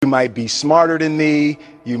might be smarter than me,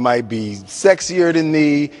 you might be sexier than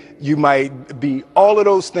me, you might be all of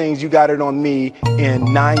those things. You got it on me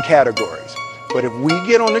in 9 categories. But if we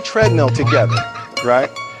get on the treadmill together, right,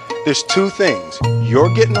 there's 2 things.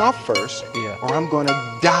 You're getting off first, or I'm gonna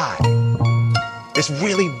die. It's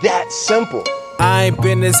really that simple. I ain't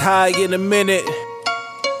been this high in a minute.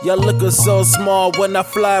 Y'all looking so small when I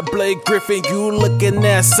fly Blake Griffin. You looking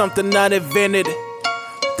at something I invented.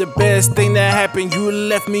 The best thing that happened, you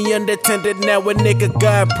left me unattended. Now a nigga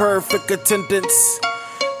got perfect attendance.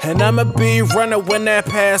 And I'ma be running when that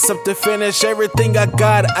pass up to finish. Everything I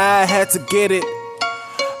got, I had to get it.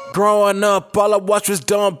 Growing up, all I watched was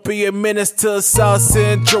Don't Be a Menace to South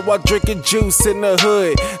Central while drinking juice in the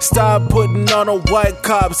hood. Stop putting on the white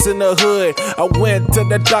cops in the hood. I went to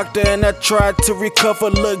the doctor and I tried to recover.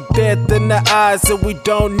 Look death in the eyes and we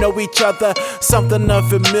don't know each other. Something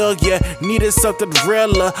unfamiliar, needed something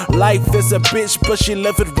realer. Life is a bitch, but she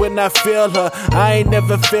love it when I feel her. I ain't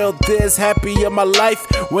never felt this happy in my life.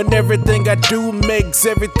 When everything I do makes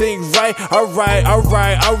everything right. Alright,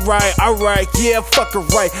 yeah, fuck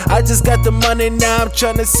it right. I just got the money, now I'm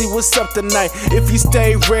tryna see what's up tonight. If you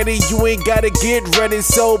stay ready, you ain't gotta get ready.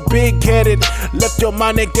 So big-headed, left your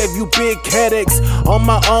mind and gave you big headaches. On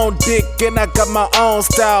my own dick and I got my own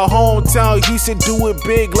style. Hometown, you should do it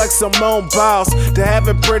big like Simone Biles. To have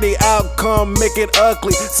a pretty outcome, make it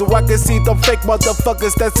ugly, so I can see them fake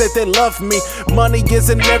motherfuckers that say they love me. Money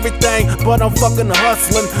isn't everything, but I'm fucking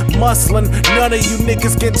hustling, muscling. None of you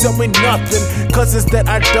niggas can tell me nothing. Cousins that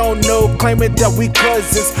I don't know, claiming that we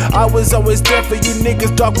cousins. I was always there for you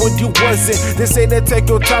niggas, dog, when you wasn't. They say that take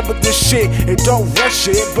your time with this shit and don't rush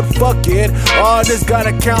it, but fuck it. All this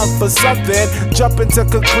gotta count for something. Jump into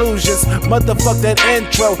conclusions, motherfuck that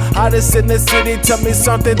intro. Hottest in the city, tell me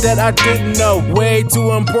something that I didn't know. Way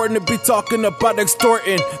too important to be talking about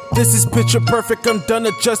extorting. This is picture perfect, I'm done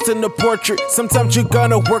adjusting the portrait. Sometimes you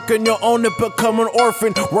gotta work on your own to become an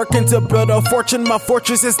orphan. Working to build a fortune, my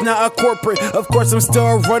fortress is not a corporate. Of course I'm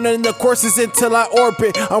still running the courses until I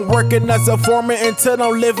orbit. I'm working as a foreman until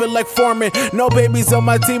I'm living like Foreman. No babies on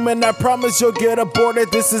my team and I promise you'll get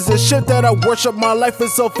aborted. This is the shit that I worship, my life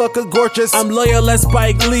is so fucking gorgeous. I'm loyal as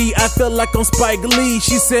Spike Lee, I feel like I'm Spike Lee.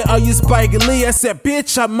 She said, are you Spike Lee? I said,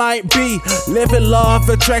 bitch, I might be. Living law of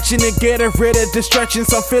attraction and getting rid of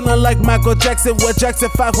distractions. I'm feeling like Michael Jackson, where Jackson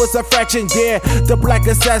 5 was a fraction. Yeah, the black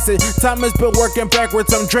assassin, time has been working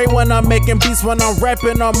backwards. I'm Dre when I'm making beats, when I'm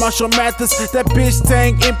rapping on Marshall Mathers. That bitch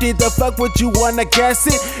tank empty, the fuck would you wanna gas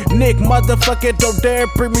it? Nick, motherfucker, don't dare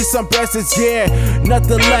bring me some bastards, yeah.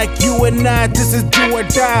 Nothing like you and I, this is do or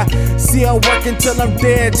die. See, I'm working till I'm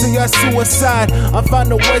dead, till y'all suicide. I'm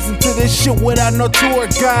finding ways into this shit without no tour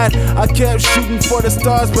guide. I kept shooting for the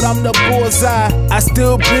stars, but I'm the bullseye. I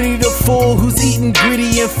still pity the fool who's eating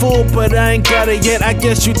greedy and full, but I ain't got it yet. I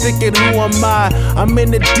guess you thinking, who am I? I'm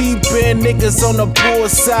in the deep end, niggas on the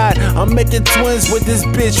bullside. I'm making twins with this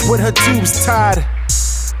bitch with her tubes tied.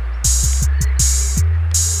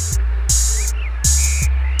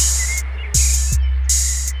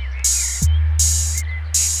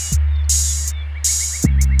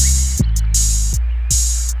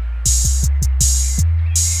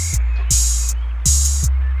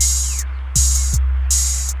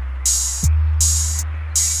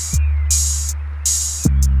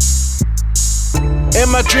 In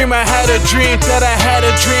my dream, I had a dream that I had a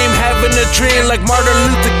dream, having a dream like Martin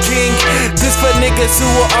Luther King. This for niggas who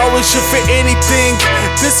will always shoot for anything.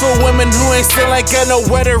 This for women who ain't still ain't got no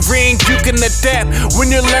wedding ring. You can adapt when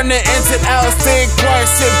you learn the ins and outs. Stay quiet,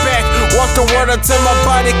 sit back, walk the word until my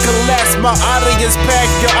body collapse. My audience back,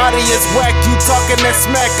 your audience whack. You talking that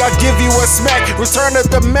smack, I'll give you a smack. Return of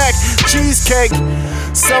the Mac, cheesecake.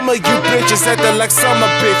 Some of you bitches acting like summer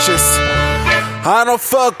bitches. I don't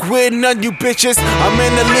fuck with none of you bitches. I'm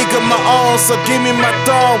in a league of my own, so give me my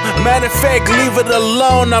throne. Matter of fact, leave it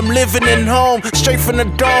alone. I'm living in home, straight from the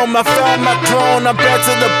dome. I found my throne, I'm back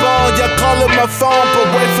to the bone. Y'all calling my phone, but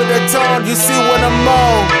wait for the tone. You see what I'm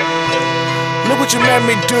on. Look what you made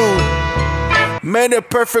me do. Made a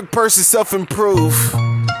perfect person self-improve.